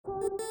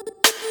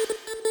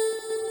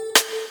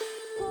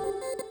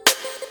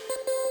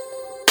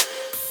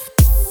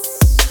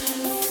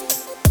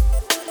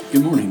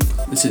Good morning.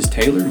 This is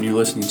Taylor, and you're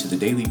listening to the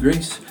Daily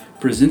Grace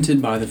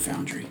presented by the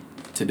Foundry.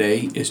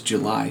 Today is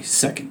July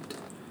 2nd.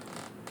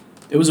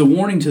 It was a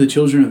warning to the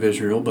children of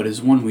Israel, but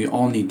is one we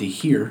all need to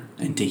hear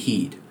and to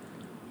heed.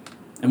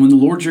 And when the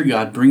Lord your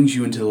God brings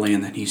you into the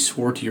land that he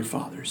swore to your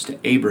fathers, to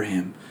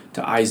Abraham,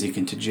 to Isaac,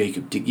 and to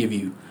Jacob, to give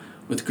you,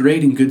 with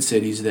great and good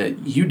cities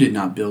that you did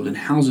not build, and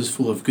houses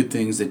full of good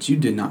things that you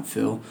did not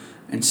fill,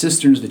 and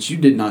cisterns that you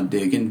did not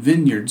dig, and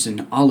vineyards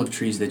and olive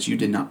trees that you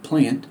did not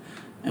plant,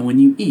 and when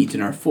you eat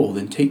and are full,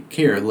 then take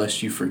care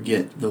lest you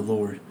forget the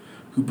Lord,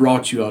 who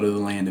brought you out of the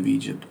land of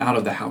Egypt, out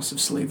of the house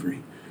of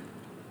slavery.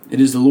 It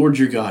is the Lord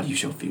your God you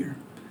shall fear.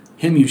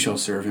 Him you shall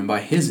serve, and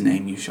by his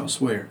name you shall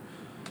swear.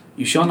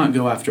 You shall not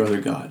go after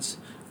other gods,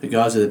 the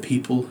gods of the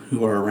people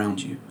who are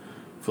around you.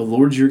 For the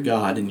Lord your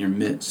God in your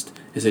midst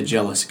is a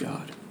jealous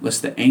God,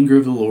 lest the anger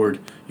of the Lord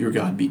your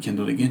God be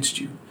kindled against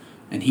you,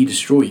 and he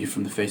destroy you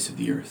from the face of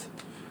the earth.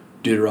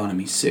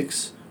 Deuteronomy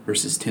 6,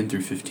 verses 10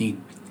 through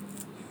 15.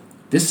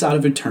 This side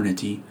of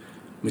eternity,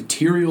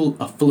 material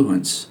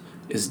affluence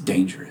is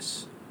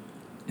dangerous.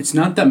 It's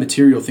not that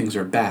material things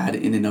are bad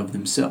in and of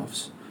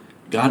themselves.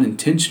 God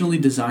intentionally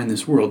designed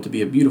this world to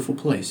be a beautiful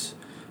place.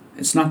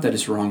 It's not that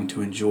it's wrong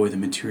to enjoy the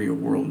material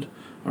world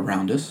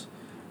around us.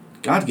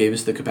 God gave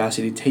us the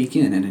capacity to take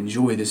in and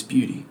enjoy this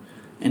beauty.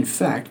 In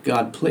fact,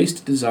 God placed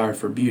a desire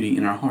for beauty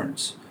in our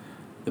hearts.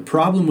 The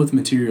problem with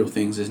material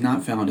things is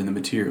not found in the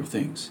material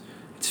things.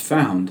 It's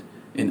found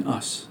in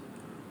us.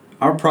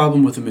 Our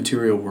problem with the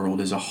material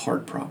world is a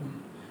heart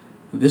problem.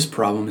 This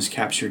problem is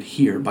captured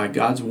here by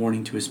God's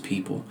warning to his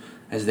people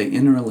as they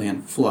enter a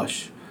land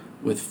flush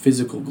with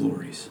physical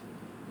glories.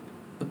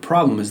 The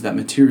problem is that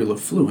material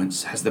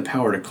affluence has the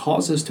power to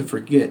cause us to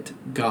forget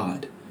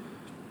God.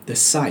 The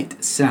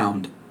sight,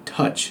 sound,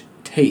 touch,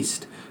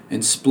 taste,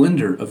 and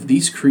splendor of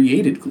these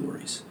created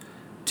glories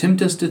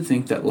tempt us to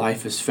think that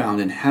life is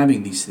found in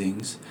having these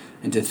things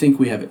and to think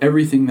we have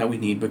everything that we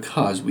need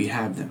because we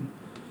have them.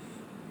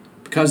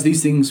 Because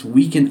these things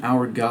weaken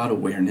our God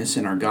awareness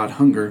and our God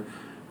hunger,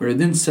 we are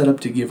then set up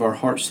to give our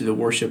hearts to the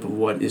worship of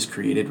what is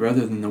created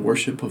rather than the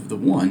worship of the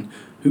one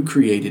who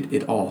created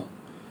it all.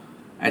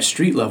 At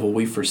street level,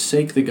 we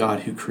forsake the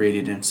God who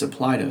created and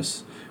supplied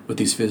us with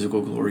these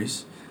physical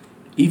glories,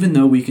 even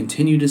though we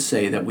continue to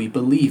say that we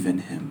believe in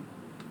him.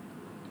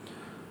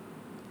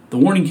 The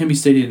warning can be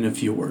stated in a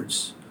few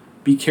words.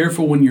 Be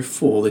careful when you're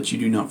full that you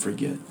do not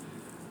forget.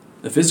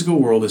 The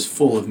physical world is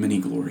full of many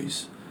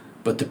glories.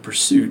 But the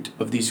pursuit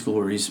of these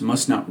glories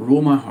must not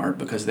rule my heart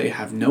because they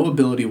have no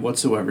ability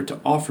whatsoever to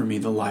offer me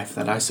the life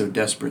that I so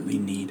desperately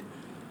need.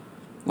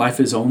 Life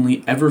is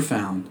only ever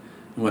found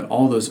in what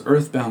all those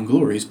earthbound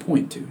glories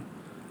point to,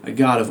 a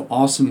God of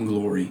awesome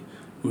glory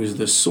who is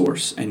the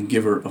source and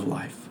giver of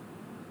life.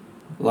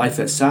 Life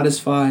that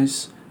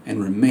satisfies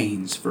and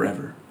remains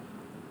forever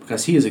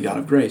because he is a God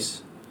of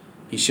grace.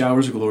 He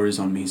showers glories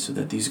on me so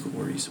that these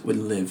glories would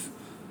live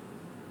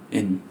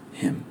in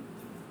him.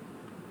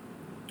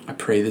 I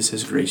pray this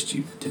has graced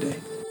you today.